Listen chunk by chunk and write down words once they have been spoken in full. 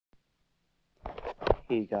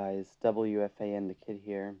Hey guys, WFAN the Kid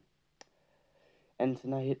here, and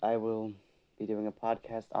tonight I will be doing a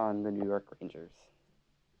podcast on the New York Rangers.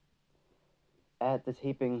 At the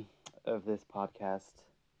taping of this podcast,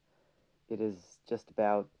 it is just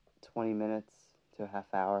about 20 minutes to a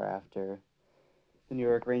half hour after the New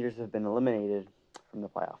York Rangers have been eliminated from the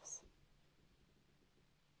playoffs.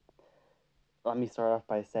 Let me start off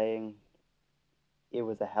by saying it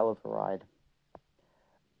was a hell of a ride.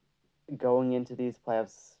 Going into these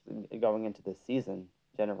playoffs, going into this season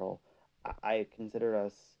in general, I consider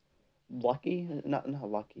us lucky, not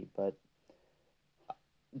lucky, but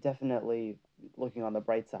definitely looking on the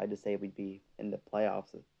bright side to say we'd be in the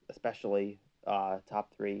playoffs, especially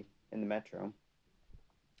top three in the Metro,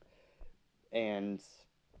 and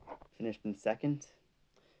finished in second.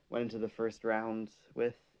 Went into the first round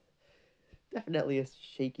with definitely a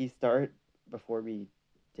shaky start before we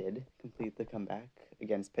did complete the comeback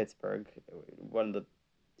against Pittsburgh. One of the,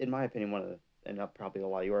 in my opinion, one of the, and probably a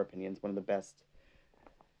lot of your opinions, one of the best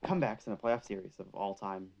comebacks in a playoff series of all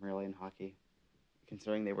time, really, in hockey,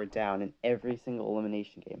 considering they were down in every single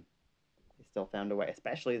elimination game. They still found a way,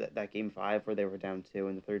 especially that game 5 where they were down 2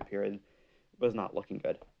 in the third period was not looking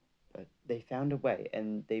good. But they found a way,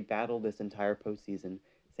 and they battled this entire postseason.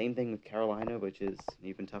 Same thing with Carolina, which is an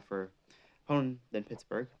even tougher opponent than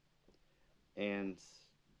Pittsburgh. And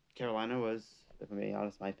Carolina was, if I'm being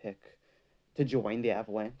honest, my pick to join the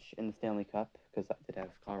Avalanche in the Stanley Cup, because I did have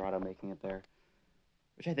Colorado making it there,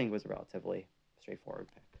 which I think was a relatively straightforward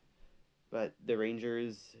pick. But the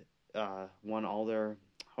Rangers won all their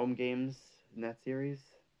home games in that series,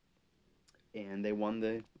 and they won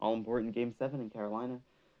the all-important Game 7 in Carolina.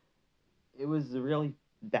 It was a really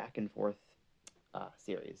back and forth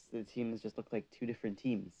series. The teams just looked like two different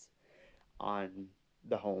teams on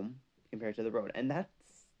the home compared to the road. And that's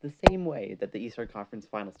the same way that the Eastern Conference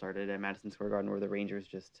Final started at Madison Square Garden, where the Rangers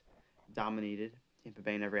just dominated Tampa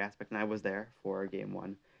Bay in every aspect. And I was there for Game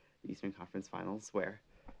 1, the Eastern Conference Finals, where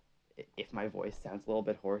if my voice sounds a little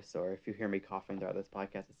bit hoarse or if you hear me coughing throughout this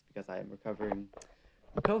podcast, it's because I am recovering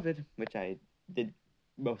from COVID, which I did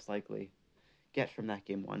most likely get from that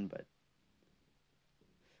Game 1. But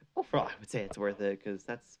overall, I would say it's worth it because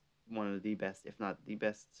that's one of the best, if not the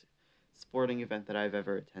best, sporting event that I've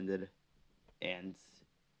ever attended. And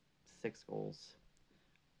 6 goals,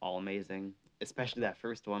 all amazing. Especially that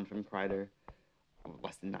first one from Kreider,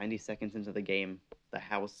 less than 90 seconds into the game. The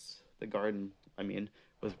house, the garden,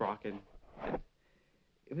 was rocking. And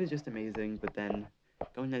it was just amazing. But then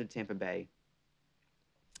going into Tampa Bay,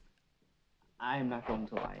 I'm not going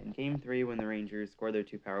to lie. In Game 3, when the Rangers scored their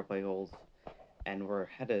 2 power play goals and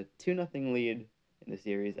had a 2-0 lead in the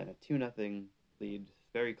series and a 2-0 lead,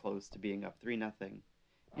 very close to being up 3-0,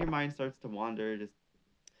 your mind starts to wander. Just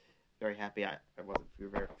very happy. I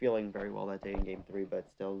wasn't feeling very well that day in Game 3, but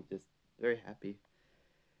still just very happy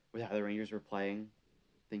with how the Rangers were playing,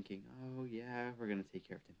 thinking, oh yeah, we're going to take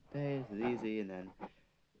care of Tampa Bay, this is easy. And then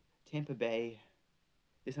Tampa Bay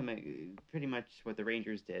did something pretty much what the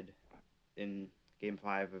Rangers did in Game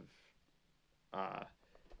 5 of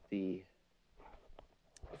the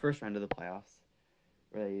first round of the playoffs,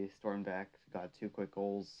 where they stormed back, got 2 quick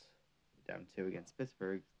goals, down 2 against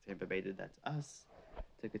Pittsburgh. Tampa Bay did that to us.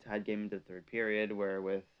 Took a tied game into the third period, where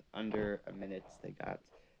with under a minute, they got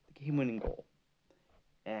the game-winning goal.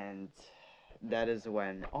 And that is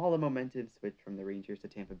when all the momentum switched from the Rangers to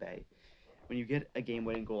Tampa Bay. When you get a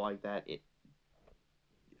game-winning goal like that, it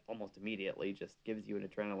almost immediately just gives you an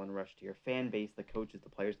adrenaline rush to your fan base, the coaches, the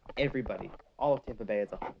players, everybody, all of Tampa Bay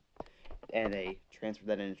as a whole. And they transferred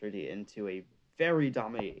that energy into a very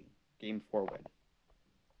dominating Game 4 win.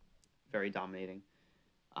 Very dominating.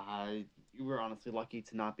 We were honestly lucky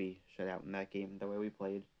to not be shut out in that game. The way we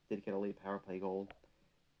played, did get a late power play goal.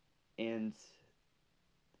 And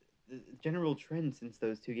the general trend since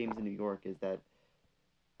those 2 games in New York is that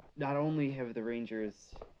not only have the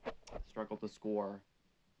Rangers struggled to score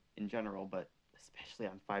in general, but especially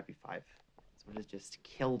on 5v5. So it has just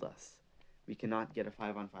killed us. We cannot get a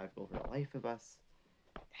 5-on-5 goal for the life of us.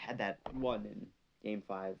 Had that one in Game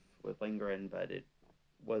 5 with Lindgren, but it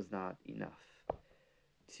was not enough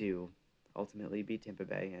to ultimately beat Tampa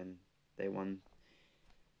Bay, and they won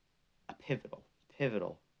a pivotal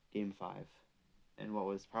Game 5, and what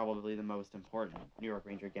was probably the most important New York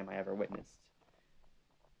Ranger game I ever witnessed.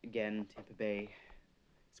 Again, Tampa Bay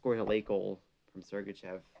scored a late goal from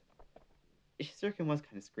Sergachev. Shesterkin was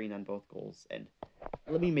kind of screened on both goals, and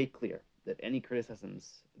let me make clear that any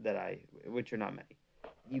criticisms which are not many,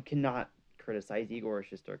 you cannot criticize Igor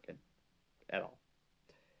Shesterkin at all.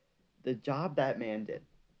 The job that man did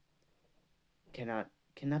cannot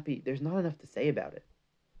be, there's not enough to say about it,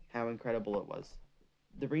 how incredible it was.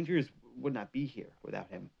 the Rangers would not be here without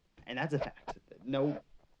him, and that's a fact. No,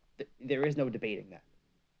 there is no debating that.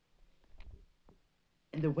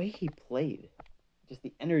 And the way he played, just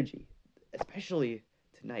the energy, especially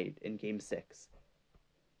tonight in Game 6,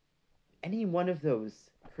 any one of those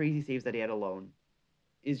crazy saves that he had alone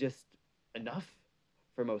is just enough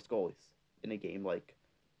for most goalies in a game. Like,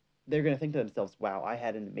 they're going to think to themselves, wow, I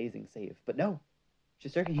had an amazing save. But no,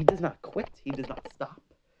 Shesterkin, he does not quit. He does not stop.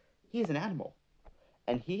 He is an animal.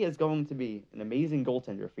 And he is going to be an amazing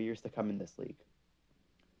goaltender for years to come in this league.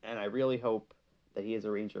 And I really hope that he is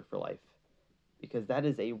a Ranger for life, because that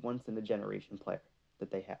is a once-in-a-generation player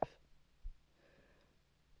that they have.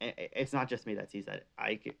 And it's not just me that sees that.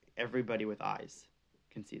 Everybody with eyes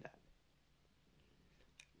can see that.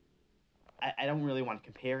 I don't really want to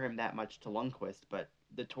compare him that much to Lundqvist, but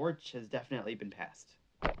the torch has definitely been passed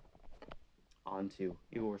on to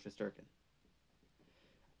Igor Shesterkin.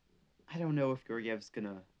 I don't know if Georgiev's going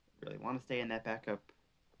to really want to stay in that backup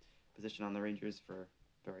position on the Rangers for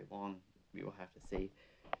very long. We will have to see.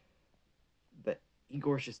 But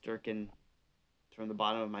Igor Shesterkin, from the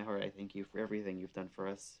bottom of my heart, I thank you for everything you've done for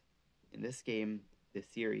us in this game, this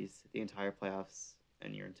series, the entire playoffs,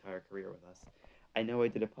 and your entire career with us. I know I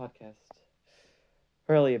did a podcast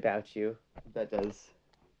early about you that does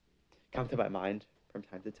come to my mind from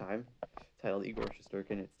time to time, titled Igor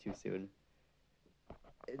Shesterkin, It's Too Soon.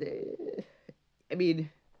 I mean,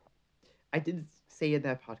 I did say in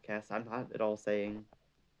that podcast, I'm not at all saying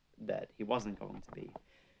that he wasn't going to be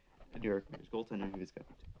a New York Rangers goaltender. He was going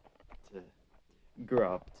to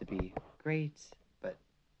grow up to be great, but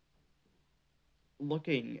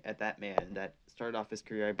looking at that man that started off his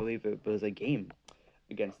career, I believe it was a game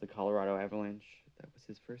against the Colorado Avalanche. That was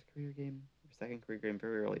his first career game, or second career game,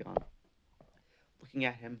 very early on. Looking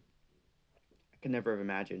at him, I could never have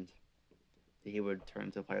imagined that he would turn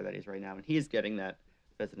into the player that he's right now. And he is getting that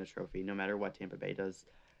Vezina Trophy, no matter what Tampa Bay does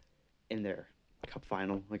in their Cup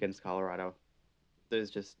final against Colorado.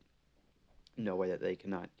 There's just no way that they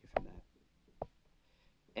cannot give him that.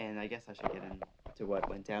 And I guess I should get into what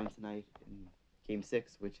went down tonight in Game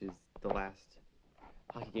 6, which is the last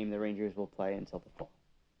hockey game the Rangers will play until the fall.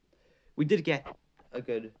 We did get a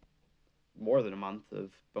good more than a month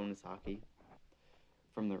of bonus hockey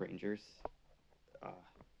from the Rangers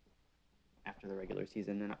after the regular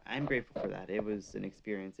season, and I'm grateful for that. It was an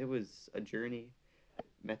experience. It was a journey.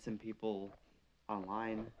 Met some people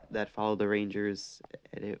online that follow the Rangers,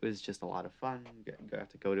 and it was just a lot of fun. Got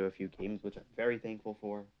to go to a few games, which I'm very thankful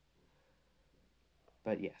for.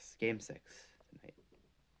 But yes, Game 6 tonight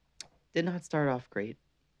did not start off great.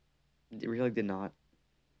 It really did not.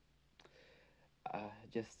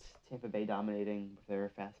 Just Tampa Bay dominating with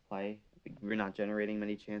their fast play. We were not generating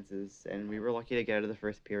many chances, and we were lucky to get out of the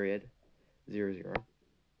first period, 0-0.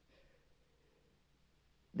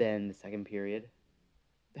 Then the second period,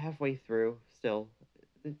 halfway through, still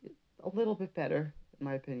a little bit better, in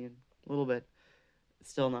my opinion. A little bit.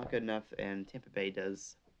 Still not good enough, and Tampa Bay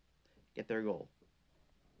does get their goal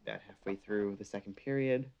about halfway through the second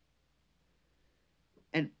period.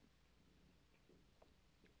 And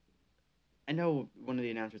I know one of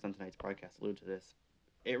the announcers on tonight's broadcast alluded to this.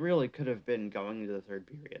 It really could have been going into the third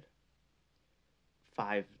period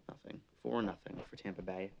 5-0, 4-0 for Tampa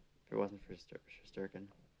Bay if it wasn't for Shesterkin.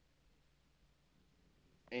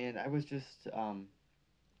 And I was just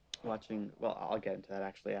watching. Well, I'll get into that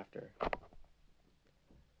actually after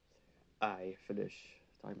I finish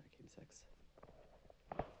talking about Game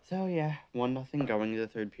 6. So yeah, 1-0 going into the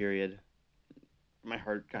third period. My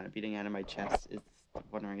heart kind of beating out of my chest.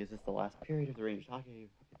 Wondering, is this the last period of the Rangers hockey we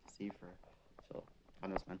get to see for till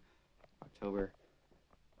God knows when, October?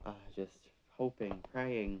 Just hoping,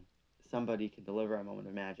 praying somebody can deliver a moment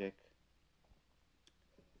of magic.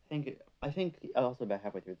 I think also about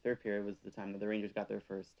halfway through the third period was the time that the Rangers got their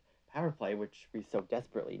first power play, which we so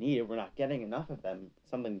desperately needed. We're not getting enough of them.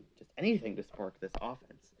 Anything to spark this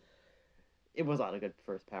offense. It was not a good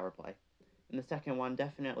first power play. In the second one,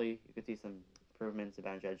 definitely you could see some improvements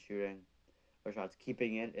about Jed shooting, or shots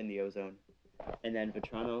keeping it in the ozone. And then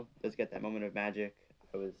Vatrano does get that moment of magic.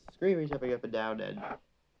 I was screaming, jumping up and down, and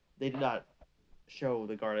they did not show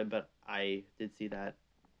the Garden, but I did see that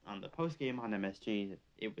on the post game on MSG.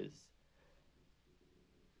 It was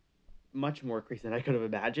much more crazy than I could have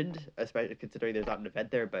imagined, especially considering there's not an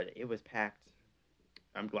event there, but it was packed.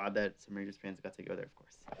 I'm glad that some Rangers fans got to go there, of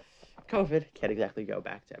course. COVID, can't exactly go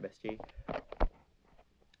back to MSG.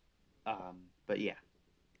 But yeah,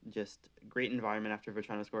 just great environment after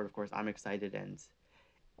Vatrano scored. Of course, I'm excited, and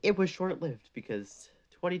it was short-lived because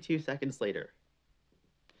 22 seconds later,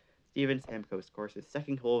 Steven Stamkos scores his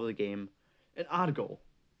second goal of the game, an odd goal,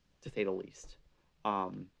 to say the least.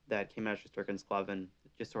 that came out of Shesterkin's glove and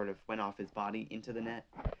just sort of went off his body into the net.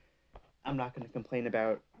 I'm not going to complain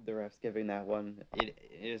about the refs giving that one. It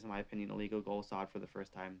is, in my opinion, a legal goal. Saw it for the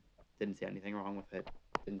first time. Didn't see anything wrong with it.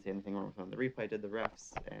 Didn't see anything wrong with it on the replay. Did the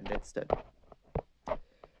refs, and it stood.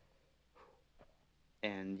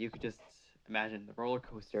 And you could just imagine the roller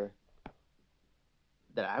coaster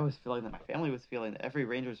that I was feeling, that my family was feeling, that every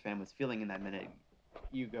Rangers fan was feeling in that minute.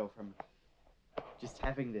 You go from just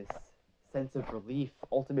having this sense of relief,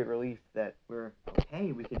 ultimate relief that we're,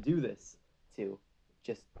 hey, we can do this, to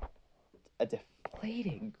just a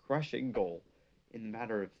deflating, crushing goal in a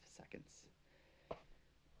matter of seconds.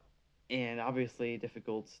 And obviously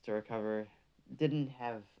difficult to recover. Didn't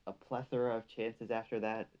have a plethora of chances after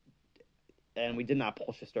that. And we did not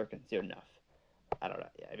pull Shesterkin soon enough. I don't know.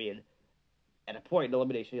 I mean, at a point in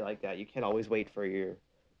elimination like that, you can't always wait for your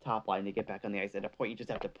top line to get back on the ice. At a point, you just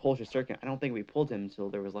have to pull Shesterkin. I don't think we pulled him until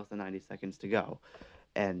there was less than 90 seconds to go.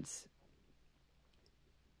 And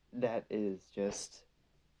that is just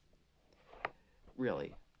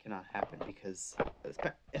really cannot happen, because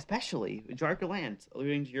especially Jarkko Lant,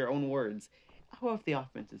 alluding to your own words, oh, if the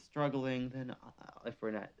offense is struggling, then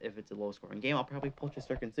if it's a low-scoring game, I'll probably pull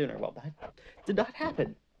Shesterkin sooner. Well, that did not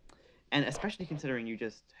happen. And especially considering you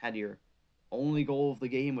just had your only goal of the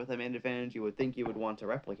game with a man advantage, you would think you would want to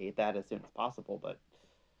replicate that as soon as possible, but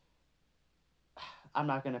I'm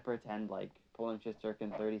not going to pretend like pulling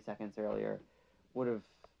Shesterkin 30 seconds earlier would have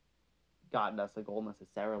gotten us a goal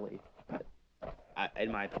necessarily. But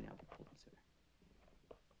in my opinion, I would pull him sooner.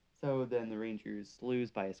 So then the Rangers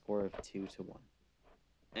lose by a score of 2-1.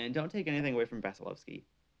 And don't take anything away from Vasilevsky.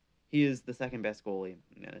 He is the second best goalie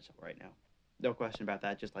in the NHL right now. No question about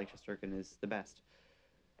that, just like Shesterkin is the best.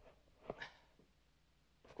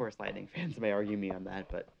 Of course, Lightning fans may argue me on that,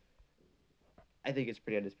 but I think it's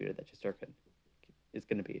pretty undisputed that Shesterkin is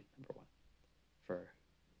going to be number one for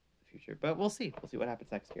the future. But we'll see. We'll see what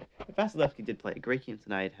happens next year. But Vasilevsky did play a great game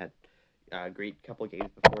tonight, had a great couple of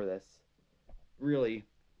games before this. Really,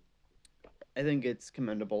 I think it's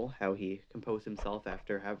commendable how he composed himself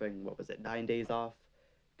after having, 9 days off,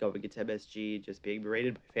 going to MSG, just being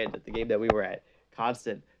berated by fans at the game that we were at.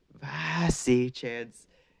 Constant Vasi chants,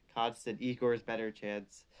 constant Igor's better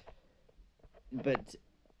chants. But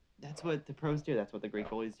that's what the pros do. That's what the great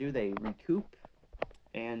goalies do. They recoup,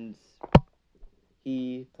 and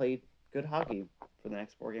he played good hockey for the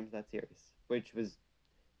next 4 games of that series, which was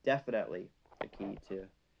definitely a key to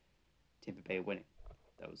Tampa Bay winning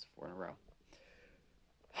those 4 in a row.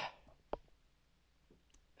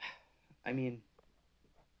 I mean,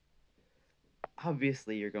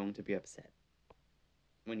 obviously you're going to be upset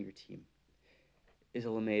when your team is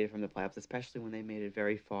eliminated from the playoffs, especially when they made it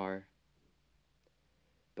very far.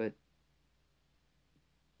 But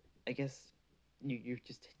I guess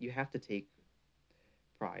you have to take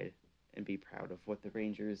pride and be proud of what the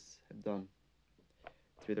Rangers have done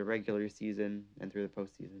through the regular season and through the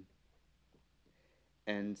postseason.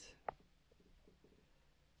 And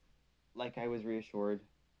like I was reassured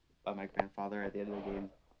by my grandfather at the end of the game,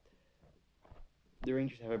 the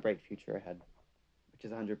Rangers have a bright future ahead, which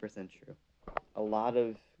is 100% true. A lot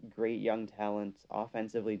of great young talent,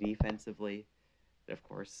 offensively, defensively, but of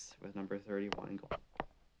course, with number 31 in goal.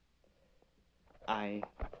 I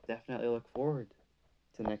definitely look forward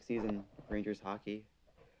to next season of Rangers hockey.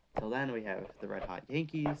 Till then, we have the Red Hot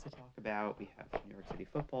Yankees to talk about. We have New York City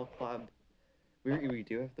Football Club. We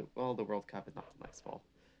do have the World Cup is not till next fall.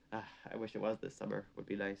 I wish it was this summer. Would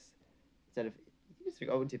be nice. Instead of, it's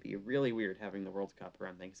going to be really weird having the World Cup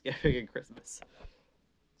around Thanksgiving and Christmas.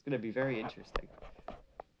 It's going to be very interesting.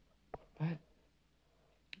 But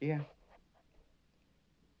yeah,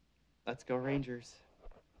 let's go Rangers.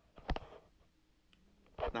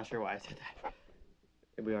 Not sure why I said that.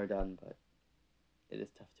 We are done, but it is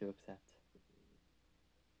tough to accept.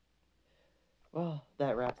 Well,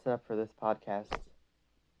 that wraps it up for this podcast.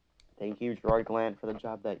 Thank you, Gerard Gallant, for the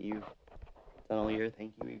job that you've done all year.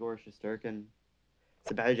 Thank you, Igor Shesterkin.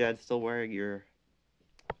 Zibanejad's still wearing your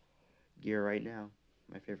gear right now.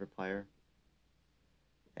 My favorite player.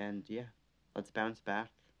 And yeah, let's bounce back.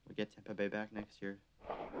 We'll get Tampa Bay back next year.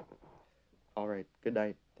 All right, good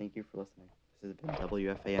night. Thank you for listening. This has been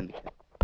WFAN The Kid.